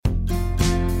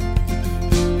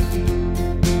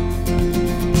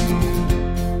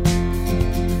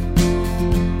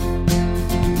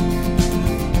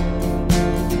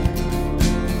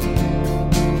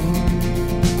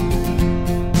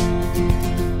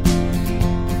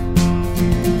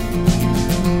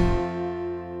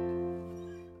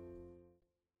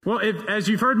Well, as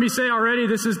you've heard me say already,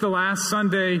 this is the last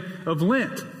Sunday of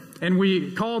Lent. And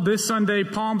we call this Sunday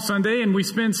Palm Sunday, and we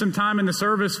spend some time in the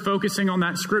service focusing on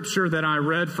that scripture that I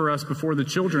read for us before the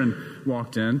children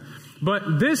walked in.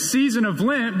 But this season of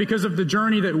Lent, because of the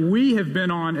journey that we have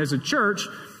been on as a church,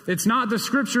 it's not the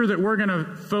scripture that we're going to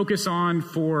focus on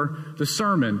for the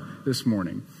sermon this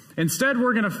morning. Instead,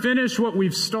 we're going to finish what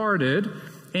we've started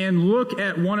and look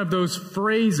at one of those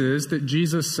phrases that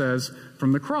Jesus says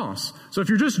from the cross. So if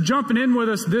you're just jumping in with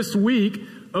us this week,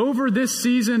 over this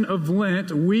season of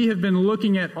Lent, we have been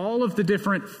looking at all of the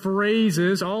different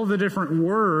phrases, all of the different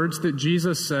words that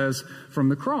Jesus says from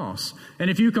the cross. And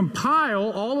if you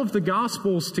compile all of the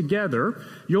Gospels together,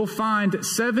 you'll find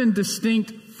 7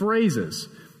 distinct phrases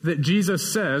that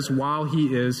Jesus says while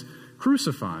he is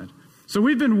crucified. So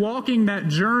we've been walking that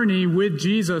journey with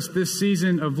Jesus this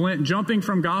season of Lent, jumping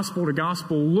from gospel to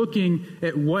gospel, looking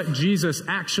at what Jesus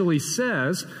actually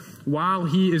says while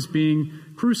he is being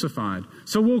crucified.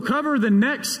 So we'll cover the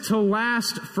next to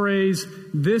last phrase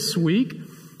this week,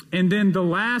 and then the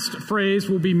last phrase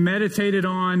will be meditated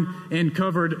on and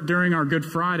covered during our Good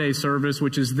Friday service,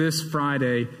 which is this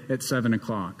Friday at 7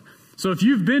 o'clock. So if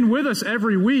you've been with us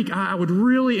every week, I would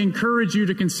really encourage you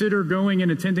to consider going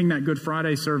and attending that Good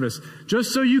Friday service,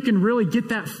 just so you can really get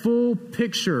that full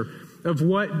picture of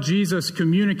what Jesus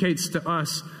communicates to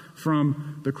us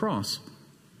from the cross.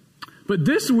 But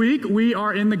this week, we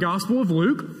are in the Gospel of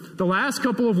Luke. The last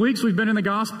couple of weeks, we've been in the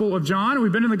Gospel of John.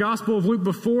 We've been in the Gospel of Luke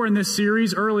before in this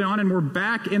series early on, and we're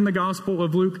back in the Gospel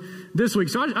of Luke this week.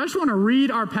 So I just want to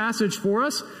read our passage for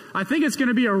us. I think it's going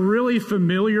to be a really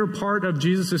familiar part of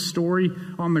Jesus' story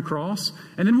on the cross.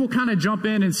 And then we'll kind of jump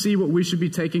in and see what we should be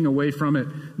taking away from it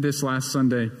this last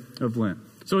Sunday of Lent.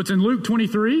 So it's in Luke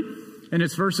 23, and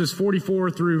it's verses 44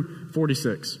 through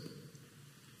 46.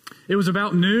 It was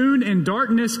about noon, and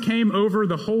darkness came over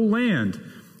the whole land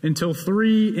until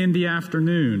 3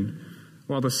 p.m,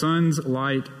 while the sun's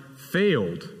light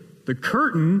failed. The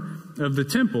curtain of the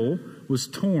temple was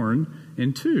torn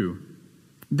in two.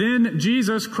 Then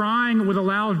Jesus, crying with a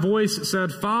loud voice,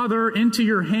 said, "Father, into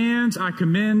your hands I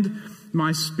commend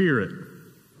my spirit."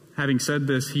 Having said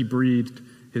this, he breathed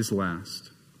his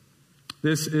last.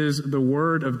 This is the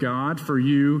word of God for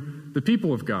you, the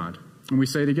people of God. And we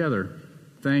say together,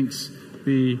 thanks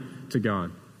be to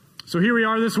God. So here we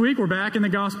are this week. We're back in the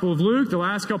Gospel of Luke. The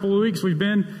last couple of weeks we've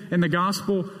been in the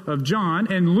Gospel of John.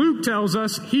 And Luke tells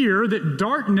us here that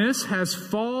darkness has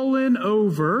fallen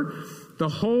over the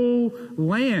whole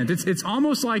land. It's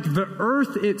almost like the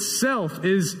earth itself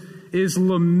is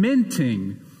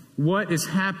lamenting what is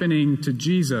happening to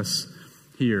Jesus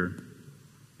here.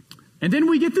 And then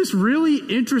we get this really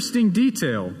interesting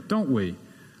detail, don't we?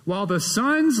 While the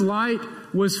sun's light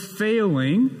was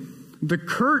failing, the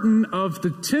curtain of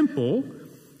the temple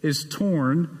is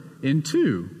torn in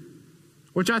two.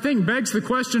 Which I think begs the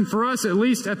question for us, at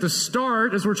least at the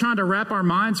start, as we're trying to wrap our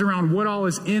minds around what all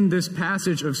is in this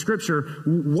passage of Scripture.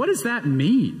 What does that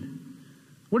mean?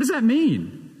 What does that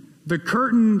mean? The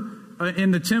curtain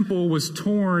in the temple was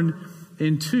torn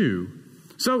in two.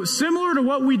 So similar to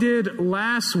what we did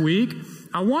last week,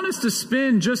 I want us to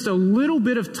spend just a little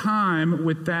bit of time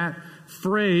with that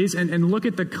phrase and look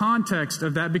at the context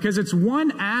of that, because it's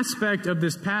one aspect of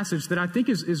this passage that I think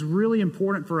is really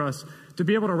important for us to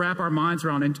be able to wrap our minds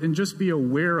around and just be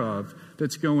aware of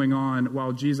that's going on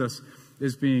while Jesus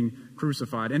is being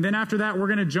crucified. And then after that, we're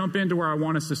going to jump into where I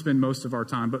want us to spend most of our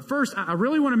time. But first, I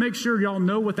really want to make sure y'all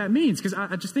know what that means, because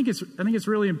I think it's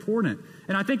really important.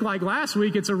 And I think like last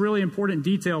week, it's a really important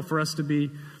detail for us to be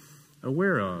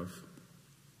aware of.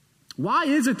 Why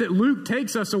is it that Luke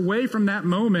takes us away from that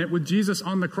moment with Jesus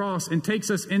on the cross and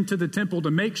takes us into the temple to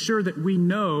make sure that we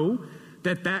know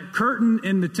that that curtain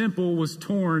in the temple was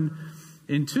torn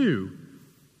in two?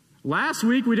 Last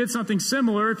week, we did something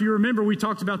similar. If you remember, we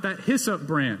talked about that hyssop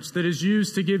branch that is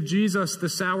used to give Jesus the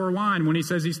sour wine when he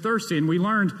says he's thirsty. And we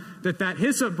learned that that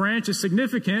hyssop branch is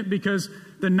significant because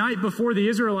the night before the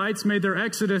Israelites made their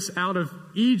exodus out of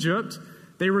Egypt,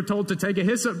 they were told to take a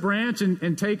hyssop branch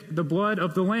and take the blood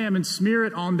of the lamb and smear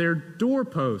it on their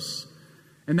doorposts.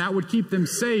 And that would keep them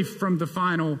safe from the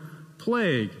final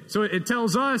plague. So it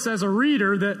tells us as a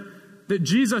reader that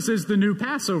Jesus is the new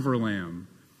Passover lamb.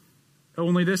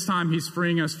 Only this time he's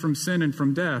freeing us from sin and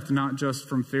from death, not just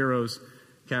from Pharaoh's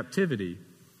captivity.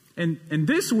 And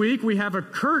this week we have a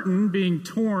curtain being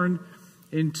torn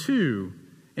in two.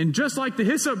 And just like the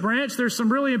hyssop branch, there's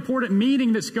some really important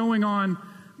meaning that's going on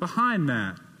behind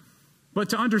that. But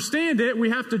to understand it,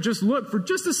 we have to just look for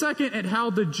just a second at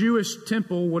how the Jewish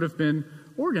temple would have been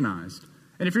organized.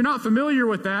 And if you're not familiar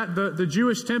with that, the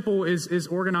Jewish temple is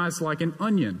organized like an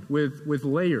onion with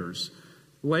layers.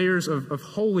 layers of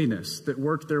holiness that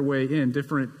worked their way in,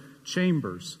 different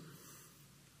chambers.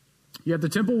 You have the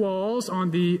temple walls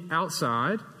on the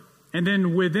outside, and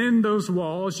then within those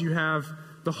walls you have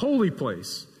the holy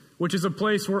place, which is a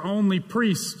place where only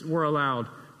priests were allowed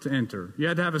to enter. You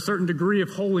had to have a certain degree of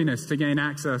holiness to gain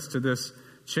access to this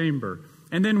chamber.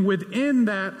 And then within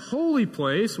that holy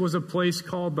place was a place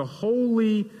called the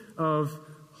Holy of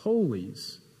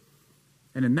Holies.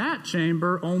 And in that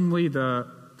chamber, only the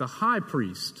high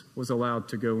priest was allowed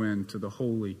to go into the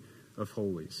Holy of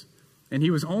Holies. And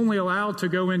he was only allowed to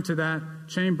go into that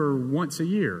chamber once a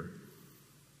year.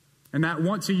 And that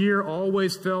once a year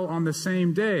always fell on the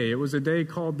same day. It was a day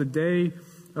called the Day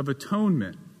of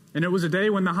Atonement. And it was a day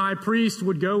when the high priest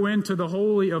would go into the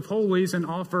Holy of Holies and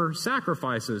offer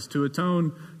sacrifices to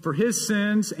atone for his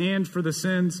sins and for the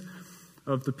sins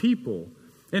of the people.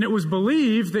 And it was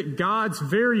believed that God's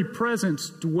very presence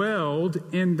dwelled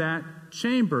in that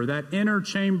chamber, that inner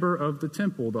chamber of the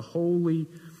temple, the Holy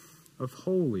of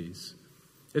Holies.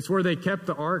 It's where they kept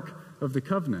the Ark of the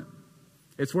Covenant.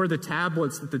 It's where the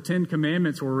tablets that the Ten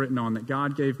Commandments were written on that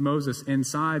God gave Moses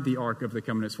inside the Ark of the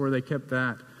Covenant. It's where they kept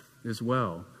that as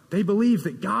well. They believed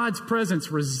that God's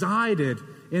presence resided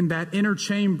in that inner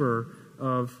chamber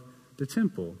of the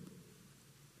temple.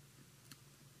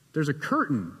 There's a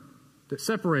curtain that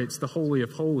separates the Holy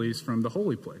of Holies from the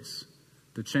holy place,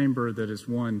 the chamber that is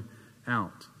one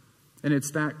out. And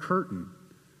it's that curtain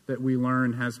that we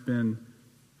learn has been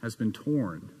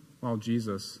torn while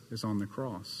Jesus is on the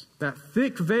cross. That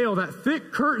thick veil, that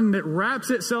thick curtain that wraps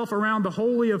itself around the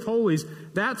Holy of Holies,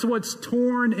 that's what's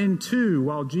torn in two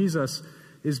while Jesus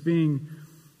is being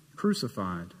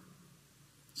crucified.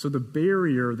 So the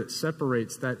barrier that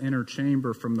separates that inner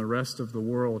chamber from the rest of the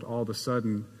world all of a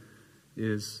sudden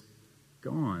is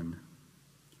gone.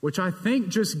 Which I think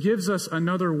just gives us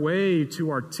another way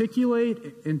to articulate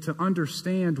and to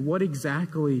understand what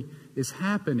exactly is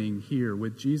happening here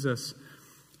with Jesus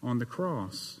on the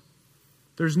cross.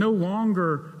 There's no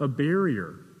longer a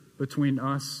barrier between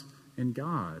us and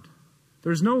God.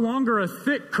 There's no longer a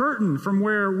thick curtain from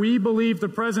where we believe the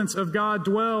presence of God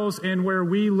dwells and where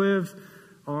we live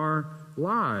our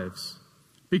lives.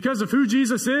 Because of who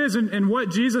Jesus is and what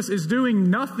Jesus is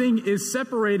doing, nothing is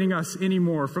separating us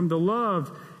anymore from the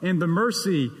love and the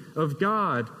mercy of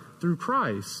God through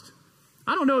Christ.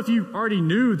 I don't know if you already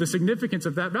knew the significance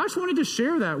of that, but I just wanted to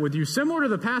share that with you, similar to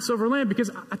the Passover lamb,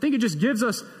 because I think it just gives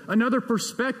us another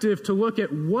perspective to look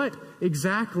at what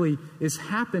exactly is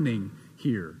happening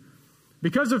here.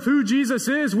 Because of who Jesus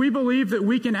is, we believe that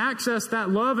we can access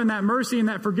that love and that mercy and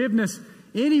that forgiveness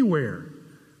anywhere.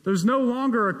 There's no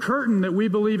longer a curtain that we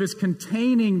believe is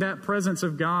containing that presence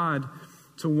of God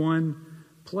to one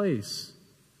place.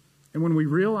 And when we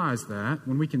realize that,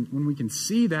 when we can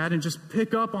see that and just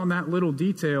pick up on that little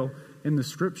detail in the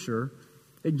Scripture,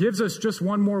 it gives us just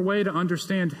one more way to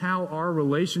understand how our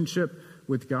relationship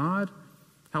with God,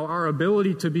 how our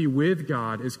ability to be with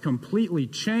God is completely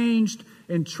changed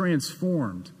and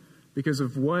transformed because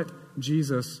of what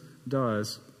Jesus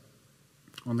does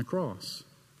on the cross.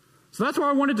 So that's where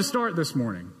I wanted to start this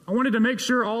morning. I wanted to make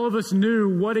sure all of us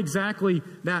knew what exactly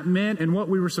that meant and what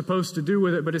we were supposed to do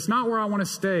with it, but it's not where I want to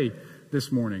stay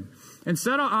this morning.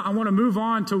 Instead, I want to move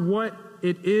on to what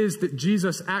it is that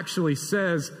Jesus actually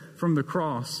says from the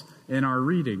cross in our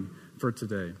reading for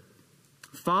today.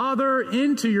 Father,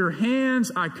 into your hands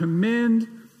I commend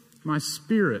my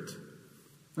spirit.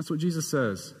 That's what Jesus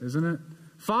says, isn't it?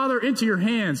 Father, into your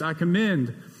hands I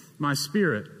commend my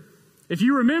spirit. If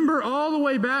you remember all the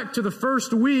way back to the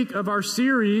first week of our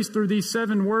series through these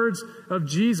 7 words of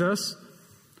Jesus,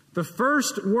 the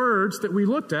first words that we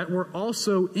looked at were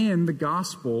also in the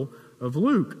Gospel of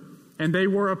Luke. And they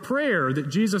were a prayer that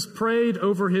Jesus prayed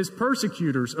over his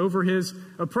persecutors, over his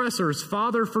oppressors.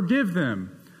 Father, forgive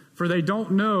them, for they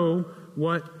don't know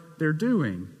what they're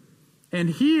doing. And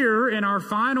here in our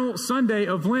final Sunday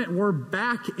of Lent, we're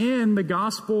back in the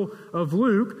Gospel of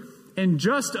Luke. And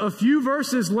just a few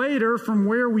verses later from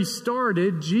where we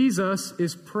started, Jesus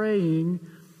is praying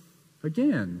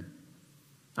again.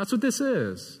 That's what this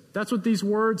is. That's what these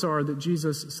words are that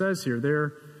Jesus says here.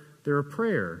 They're a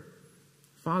prayer.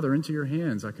 Father, into your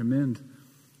hands I commend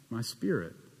my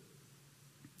spirit.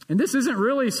 And this isn't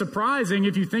really surprising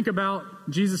if you think about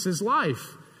Jesus'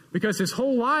 life, because his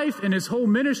whole life and his whole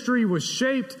ministry was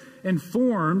shaped and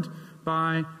formed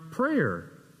by prayer.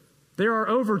 There are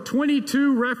over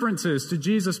 22 references to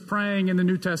Jesus praying in the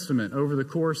New Testament over the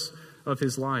course of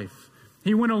his life.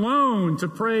 He went alone to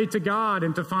pray to God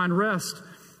and to find rest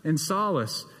and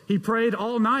solace. He prayed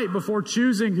all night before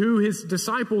choosing who his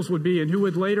disciples would be and who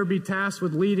would later be tasked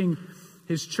with leading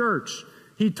his church.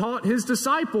 He taught his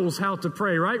disciples how to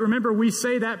pray, right? Remember, we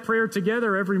say that prayer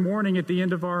together every morning at the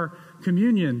end of our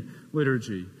communion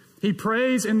liturgy. He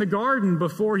prays in the garden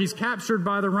before he's captured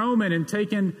by the Roman and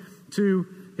taken to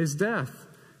his death.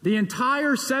 The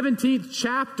entire 17th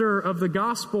chapter of the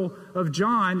Gospel of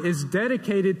John is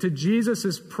dedicated to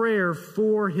Jesus' prayer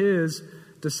for his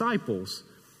disciples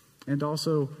and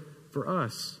also for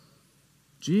us.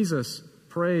 Jesus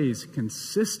prays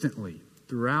consistently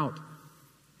throughout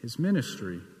his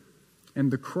ministry, and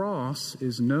the cross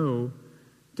is no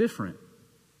different.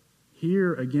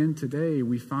 Here again today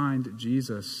we find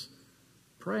Jesus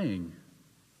praying.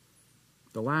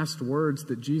 The last words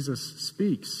that Jesus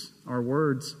speaks are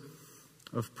words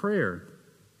of prayer.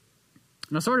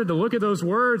 And I started to look at those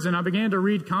words and I began to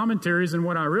read commentaries, and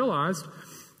what I realized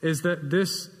is that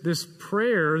this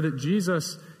prayer that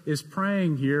Jesus is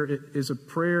praying here is a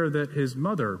prayer that his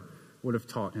mother would have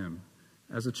taught him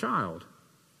as a child.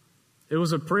 It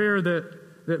was a prayer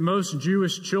that most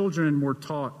Jewish children were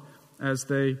taught as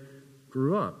they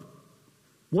grew up.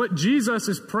 What Jesus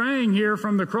is praying here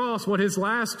from the cross, what his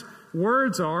last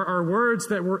words are words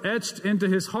that were etched into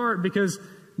his heart, because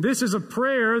this is a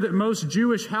prayer that most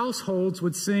Jewish households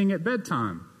would sing at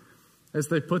bedtime as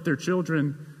they put their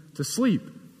children to sleep.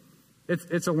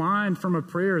 It's a line from a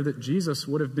prayer that Jesus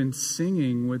would have been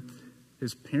singing with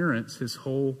his parents his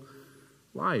whole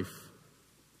life.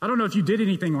 I don't know if you did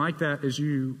anything like that as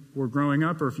you were growing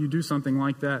up, or if you do something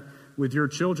like that with your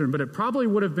children, but it probably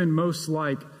would have been most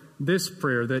like this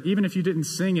prayer, that even if you didn't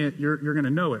sing it, you're going to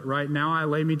know it, right? Now I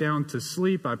lay me down to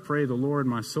sleep. I pray the Lord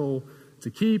my soul to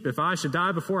keep. If I should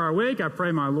die before I wake, I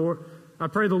pray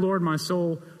the Lord my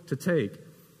soul to take.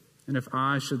 And if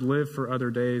I should live for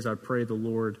other days, I pray the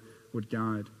Lord would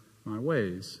guide my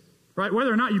ways. Right?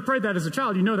 Whether or not you prayed that as a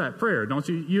child, you know that prayer, don't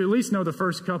you? You at least know the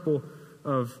first couple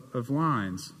of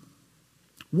lines.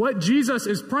 What Jesus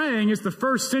is praying is the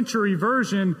first century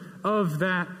version of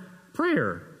that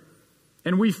prayer.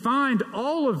 And we find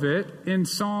all of it in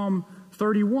Psalm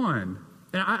 31.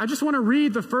 And I just want to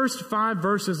read the first 5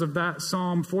 verses of that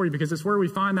psalm for you, because it's where we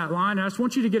find that line. And I just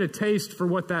want you to get a taste for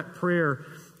what that prayer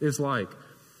is like.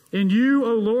 In you,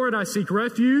 O Lord, I seek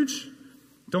refuge.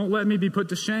 Don't let me be put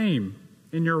to shame.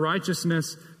 In your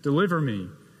righteousness, deliver me.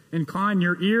 Incline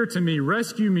your ear to me.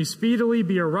 Rescue me speedily.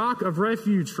 Be a rock of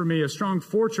refuge for me, a strong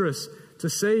fortress to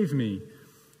save me.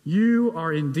 You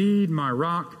are indeed my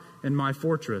rock and my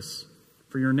fortress.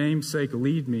 For your name's sake,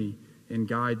 lead me and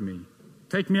guide me.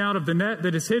 Take me out of the net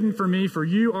that is hidden for me, for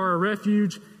you are a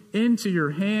refuge. Into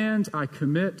your hand I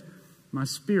commit my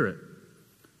spirit.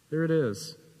 There it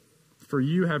is. For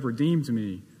you have redeemed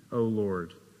me, O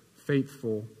Lord,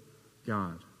 faithful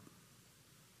God.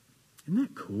 Isn't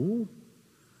that cool?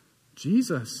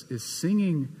 Jesus is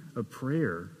singing a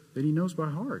prayer that he knows by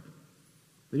heart,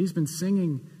 that he's been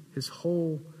singing his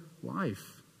whole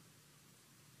life,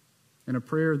 and a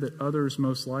prayer that others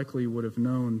most likely would have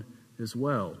known as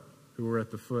well, who were at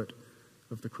the foot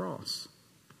of the cross.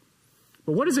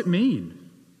 But what does it mean?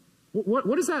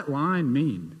 What does that line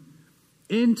mean?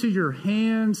 Into your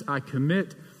hands I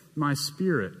commit my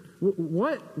spirit.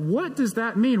 What does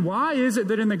that mean? Why is it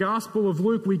that in the Gospel of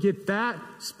Luke we get that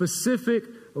specific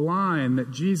line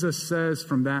that Jesus says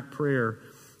from that prayer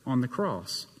on the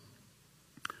cross?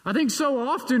 I think so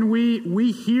often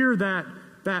we hear that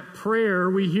prayer,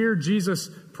 we hear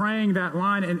Jesus praying that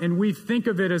line, and we think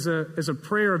of it as a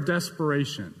prayer of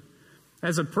desperation,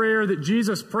 as a prayer that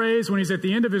Jesus prays when he's at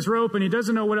the end of his rope and he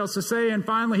doesn't know what else to say, and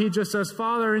finally he just says,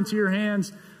 Father, into your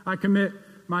hands I commit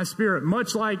my spirit.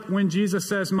 Much like when Jesus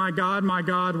says, my God,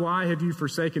 why have you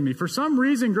forsaken me? For some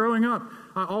reason growing up,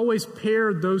 I always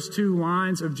paired those two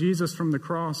lines of Jesus from the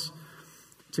cross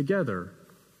together.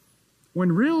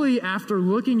 When really, after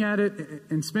looking at it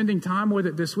and spending time with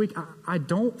it this week, I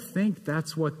don't think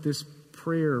that's what this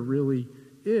prayer really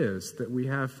is that we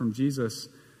have from Jesus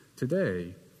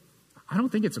today. I don't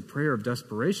think it's a prayer of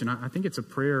desperation. I think it's a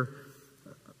prayer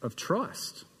of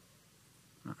trust.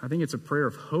 I think it's a prayer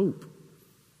of hope.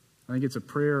 I think it's a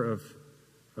prayer of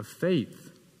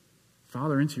faith.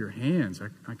 Father, into your hands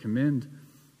I commend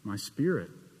my spirit.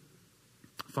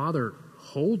 Father,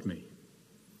 hold me.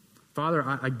 Father,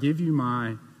 I give you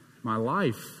my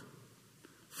life.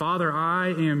 Father, I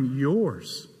am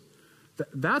yours.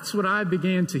 That's what I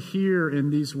began to hear in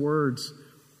these words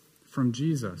from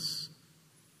Jesus.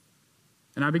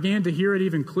 And I began to hear it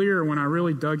even clearer when I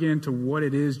really dug into what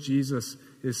it is Jesus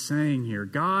is saying here.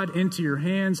 God, into your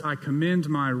hands I commend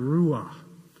my ruah.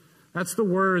 That's the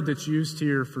word that's used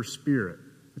here for spirit.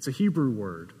 It's a Hebrew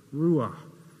word, ruah.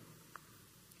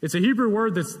 It's a Hebrew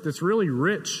word that's really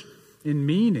rich in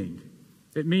meaning.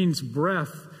 It means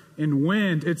breath and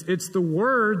wind. It's the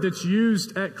word that's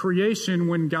used at creation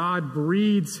when God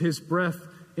breathes his breath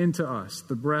into us,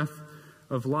 the breath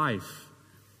of life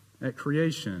at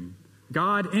creation.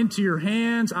 God, into your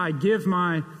hands I give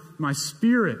my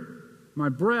spirit, my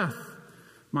breath,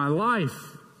 my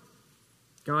life.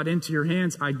 God, into your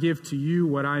hands I give to you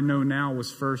what I know now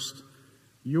was first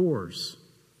yours.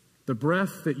 The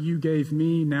breath that you gave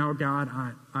me, now, God,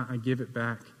 I give it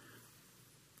back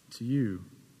to you.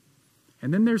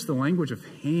 And then there's the language of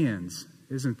hands,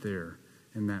 isn't there,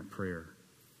 in that prayer?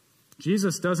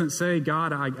 Jesus doesn't say,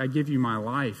 God, I give you my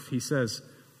life. He says,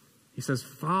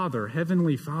 Father,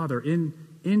 Heavenly Father,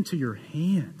 into your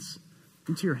hands,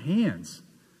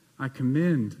 I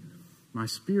commend my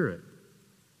spirit.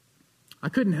 I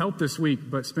couldn't help this week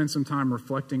but spend some time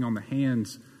reflecting on the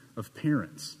hands of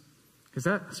parents, because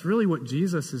that's really what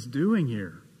Jesus is doing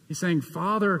here. He's saying,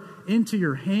 Father, into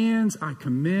your hands I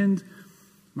commend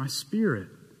my spirit.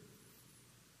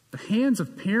 The hands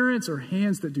of parents are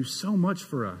hands that do so much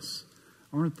for us,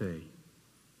 aren't they?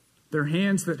 They're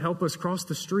hands that help us cross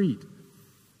the street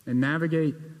and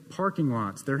navigate parking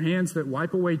lots. They're hands that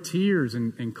wipe away tears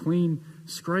and clean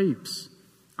scrapes.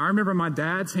 I remember my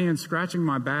dad's hand scratching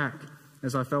my back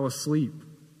as I fell asleep,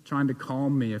 trying to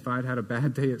calm me if I'd had a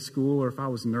bad day at school or if I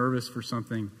was nervous for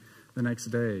something the next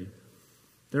day.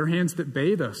 They're hands that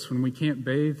bathe us when we can't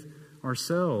bathe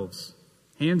ourselves.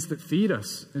 Hands that feed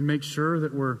us and make sure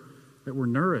that we're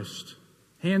nourished.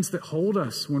 Hands that hold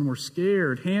us when we're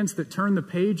scared. Hands that turn the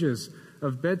pages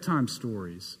of bedtime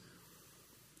stories.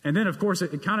 And then, of course,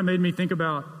 it kind of made me think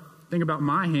about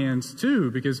my hands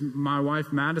too, because my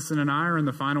wife Madison and I are in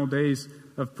the final days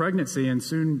of pregnancy, and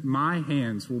soon my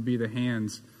hands will be the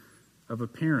hands of a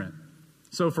parent.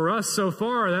 So for us so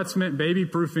far, that's meant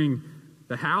baby-proofing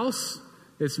the house.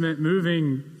 It's meant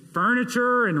moving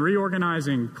furniture and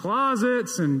reorganizing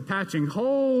closets and patching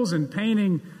holes and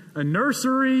painting a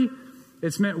nursery.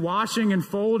 It's meant washing and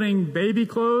folding baby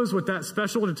clothes with that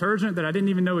special detergent that I didn't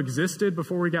even know existed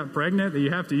before we got pregnant that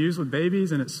you have to use with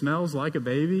babies, and it smells like a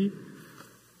baby.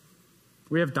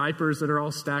 We have diapers that are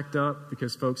all stacked up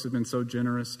because folks have been so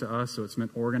generous to us, so it's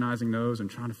meant organizing those and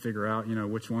trying to figure out,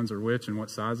 which ones are which and what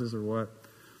sizes are what.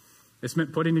 It's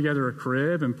meant putting together a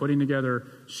crib and putting together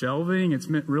shelving. It's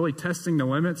meant really testing the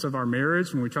limits of our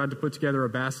marriage when we tried to put together a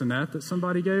bassinet that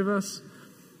somebody gave us.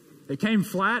 It came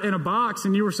flat in a box,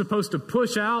 and you were supposed to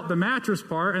push out the mattress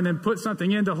part and then put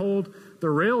something in to hold the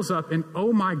rails up. And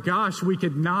oh my gosh, we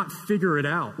could not figure it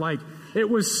out. It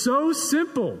was so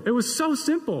simple. It was so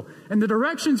simple. And the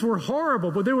directions were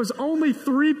horrible, but there was only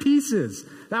 3 pieces.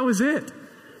 That was it.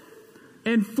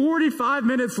 And 45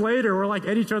 minutes later, we're like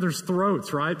at each other's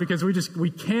throats, right? Because we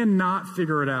cannot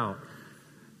figure it out.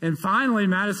 And finally,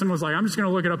 Madison was like, I'm just going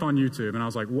to look it up on YouTube. And I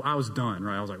was like, I was done,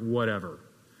 right? I was like, whatever.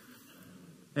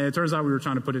 And it turns out we were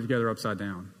trying to put it together upside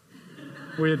down.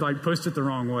 We had pushed it the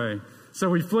wrong way. So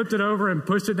we flipped it over and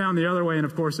pushed it down the other way. And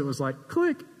of course it was like,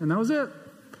 click. And that was it.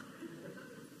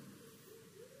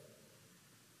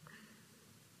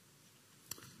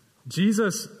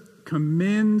 Jesus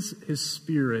commends his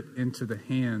spirit into the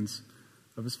hands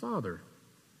of his Father.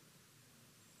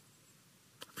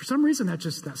 For some reason, that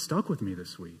stuck with me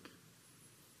this week.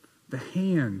 The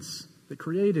hands that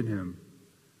created him.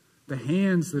 The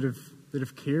hands that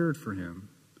have cared for him.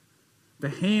 The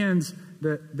hands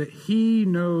that he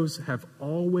knows have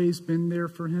always been there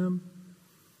for him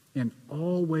and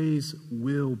always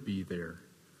will be there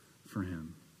for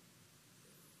him.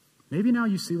 Maybe now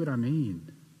you see what I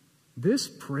mean. This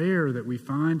prayer that we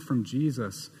find from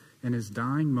Jesus in his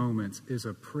dying moments is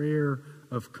a prayer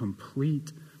of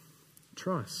complete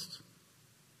trust.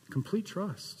 Complete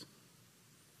trust.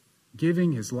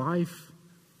 Giving his life,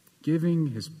 giving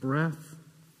his breath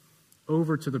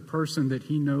over to the person that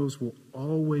he knows will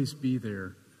always be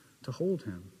there to hold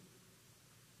him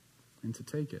and to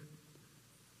take it.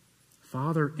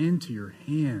 Father, into your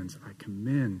hands I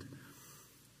commend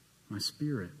my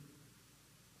spirit.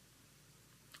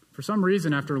 For some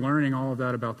reason, after learning all of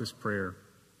that about this prayer,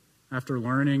 after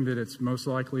learning that it's most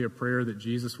likely a prayer that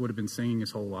Jesus would have been singing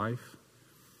his whole life,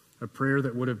 a prayer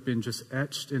that would have been just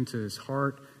etched into his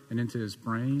heart and into his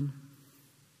brain,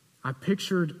 I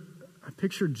pictured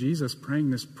Jesus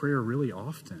praying this prayer really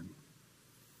often.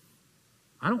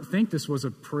 I don't think this was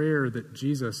a prayer that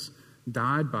Jesus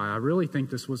died by. I really think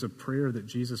this was a prayer that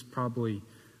Jesus probably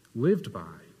lived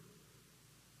by,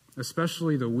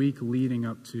 especially the week leading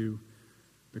up to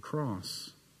the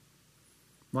cross.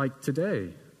 Like today,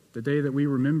 the day that we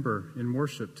remember in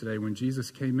worship today, when Jesus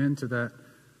came into that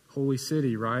holy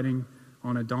city riding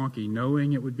on a donkey,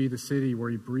 knowing it would be the city where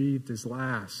he breathed his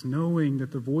last, knowing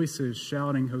that the voices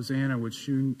shouting Hosanna would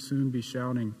soon be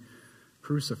shouting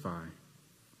crucify.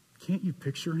 Can't you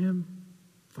picture him?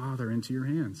 Father, into your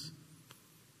hands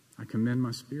I commend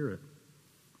my spirit.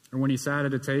 Or when he sat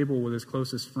at a table with his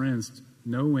closest friends,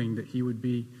 knowing that he would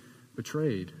be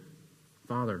betrayed.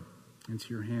 Father,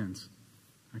 into your hands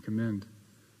I commend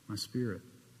my spirit.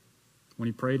 When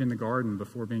he prayed in the garden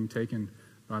before being taken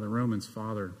by the Romans,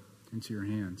 Father, into your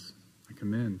hands I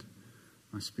commend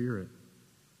my spirit.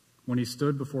 When he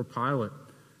stood before Pilate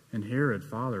and Herod,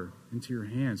 Father, into your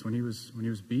hands. When he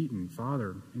was beaten,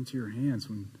 Father, into your hands.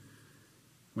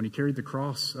 When he carried the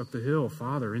cross up the hill,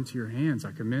 Father, into your hands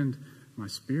I commend my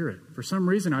spirit. For some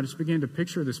reason, I just began to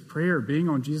picture this prayer being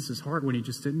on Jesus' heart when he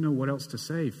just didn't know what else to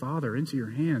say. Father, into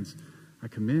your hands I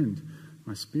commend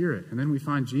my spirit. And then we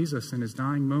find Jesus in his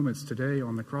dying moments today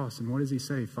on the cross. And what does he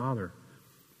say? Father,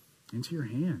 into your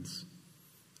hands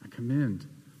I commend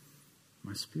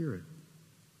my spirit.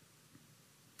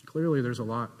 Clearly, there's a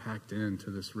lot packed into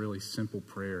this really simple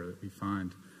prayer that we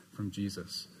find from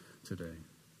Jesus today.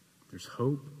 There's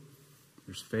hope,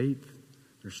 there's faith,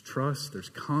 there's trust, there's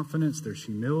confidence, there's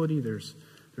humility, there's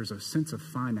a sense of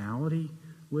finality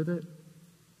with it.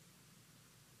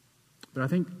 But I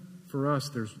think for us,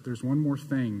 there's one more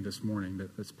thing this morning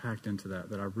that's packed into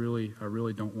that I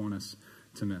really don't want us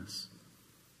to miss.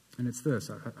 And it's this.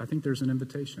 I think there's an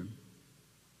invitation.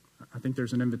 I think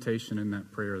there's an invitation in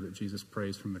that prayer that Jesus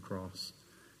prays from the cross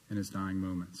in his dying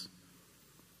moments.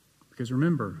 Because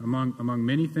remember, among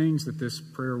many things that this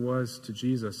prayer was to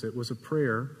Jesus, it was a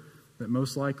prayer that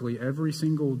most likely every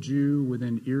single Jew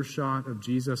within earshot of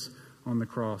Jesus on the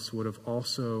cross would have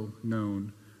also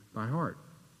known by heart.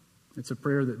 It's a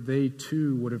prayer that they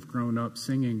too would have grown up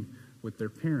singing with their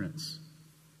parents.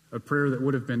 A prayer that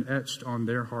would have been etched on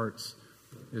their hearts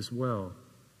as well.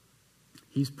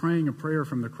 He's praying a prayer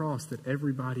from the cross that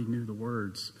everybody knew the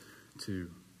words to.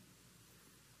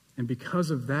 And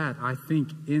because of that, I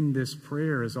think in this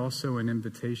prayer is also an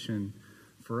invitation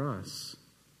for us.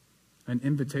 An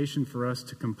invitation for us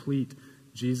to complete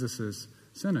Jesus'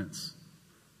 sentence.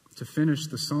 To finish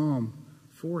the psalm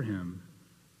for him.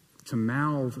 To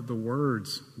mouth the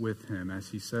words with him as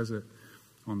he says it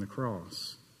on the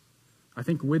cross. I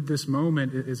think with this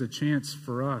moment it is a chance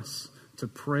for us to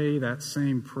pray that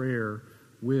same prayer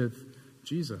with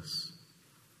Jesus.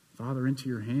 Father, into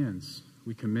your hands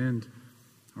we commend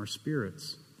our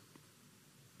spirits.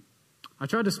 I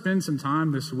tried to spend some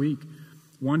time this week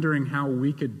wondering how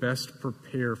we could best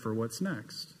prepare for what's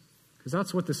next. Because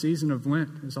that's what the season of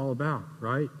Lent is all about,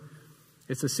 right?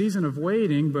 It's a season of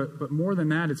waiting, but more than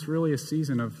that, it's really a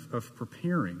season of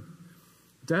preparing.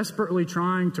 Desperately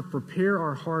trying to prepare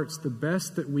our hearts the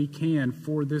best that we can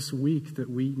for this week that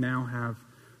we now have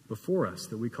before us,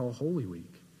 that we call Holy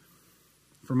Week.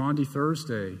 For Maundy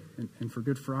Thursday, and for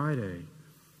Good Friday,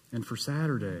 and for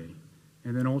Saturday,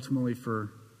 and then ultimately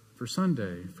for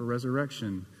Sunday, for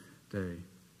Resurrection Day.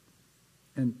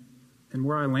 And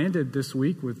where I landed this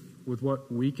week with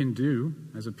what we can do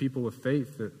as a people of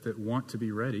faith that want to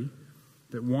be ready,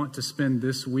 that want to spend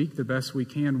this week the best we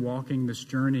can walking this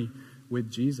journey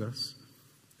with Jesus,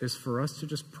 is for us to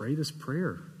just pray this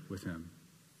prayer with him.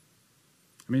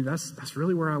 I mean, that's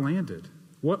really where I landed.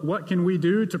 What can we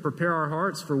do to prepare our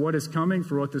hearts for what is coming,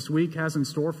 for what this week has in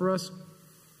store for us?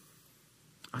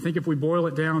 I think if we boil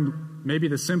it down, maybe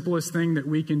the simplest thing that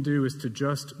we can do is to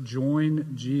just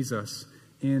join Jesus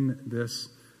in this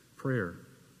prayer.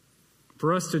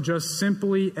 For us to just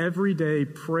simply every day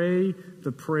pray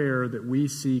the prayer that we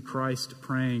see Christ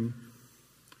praying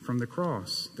from the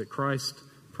cross, that Christ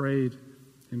prayed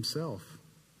himself.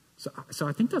 So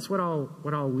I think that's what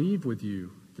I'll leave with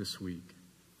you this week.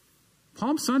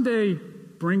 Palm Sunday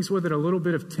brings with it a little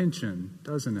bit of tension,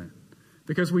 doesn't it?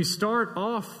 Because we start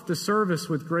off the service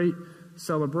with great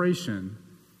celebration.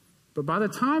 But by the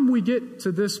time we get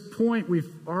to this point, we've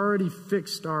already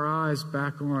fixed our eyes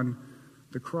back on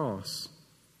the cross.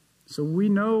 So we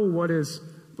know what is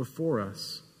before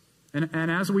us. And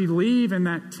as we leave in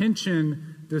that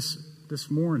tension this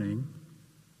morning,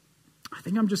 I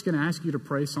think I'm just going to ask you to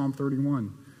pray Psalm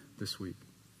 31 this week.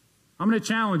 I'm going to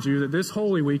challenge you that this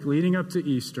Holy Week leading up to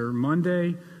Easter,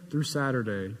 Monday through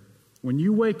Saturday, when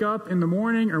you wake up in the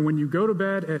morning or when you go to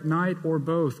bed at night or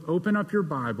both, open up your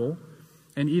Bible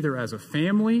and either as a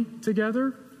family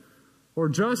together or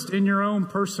just in your own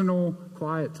personal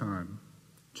quiet time,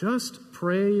 just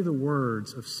pray the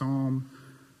words of Psalm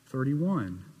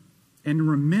 31 and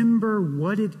remember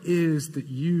what it is that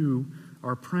you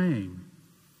are praying.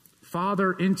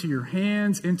 Father, into your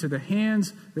hands, into the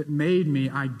hands that made me,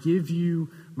 I give you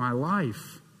my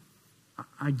life.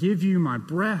 I give you my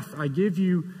breath. I give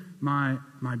you my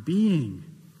being.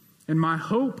 And my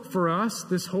hope for us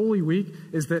this Holy Week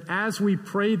is that as we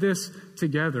pray this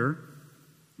together,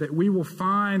 that we will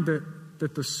find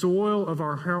that the soil of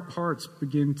our hearts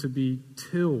begin to be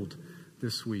tilled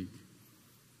this week,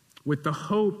 with the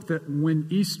hope that when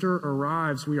Easter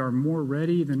arrives, we are more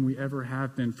ready than we ever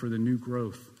have been for the new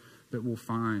growth that we'll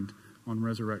find on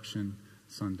Resurrection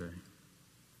Sunday.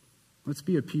 Let's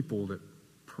be a people that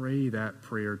pray that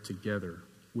prayer together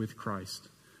with Christ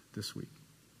this week.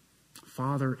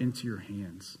 Father, into your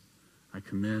hands I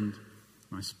commend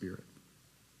my spirit.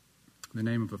 In the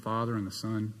name of the Father, and the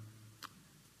Son,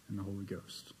 and the Holy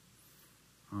Ghost.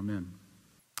 Amen.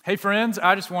 Hey friends,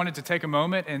 I just wanted to take a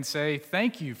moment and say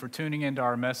thank you for tuning into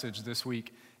our message this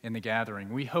week in the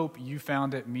gathering. We hope you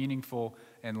found it meaningful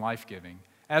and life-giving.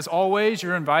 As always,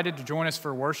 you're invited to join us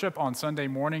for worship on Sunday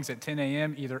mornings at 10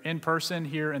 a.m., either in person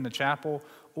here in the chapel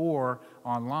or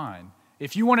online.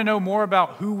 If you want to know more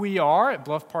about who we are at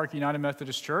Bluff Park United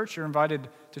Methodist Church, you're invited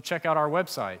to check out our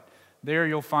website. There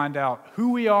you'll find out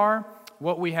who we are,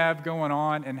 what we have going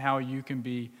on, and how you can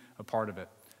be a part of it.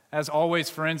 As always,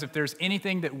 friends, if there's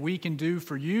anything that we can do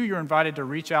for you, you're invited to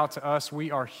reach out to us. We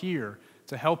are here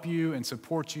to help you and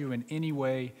support you in any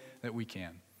way that we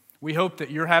can. We hope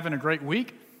that you're having a great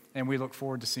week, and we look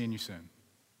forward to seeing you soon.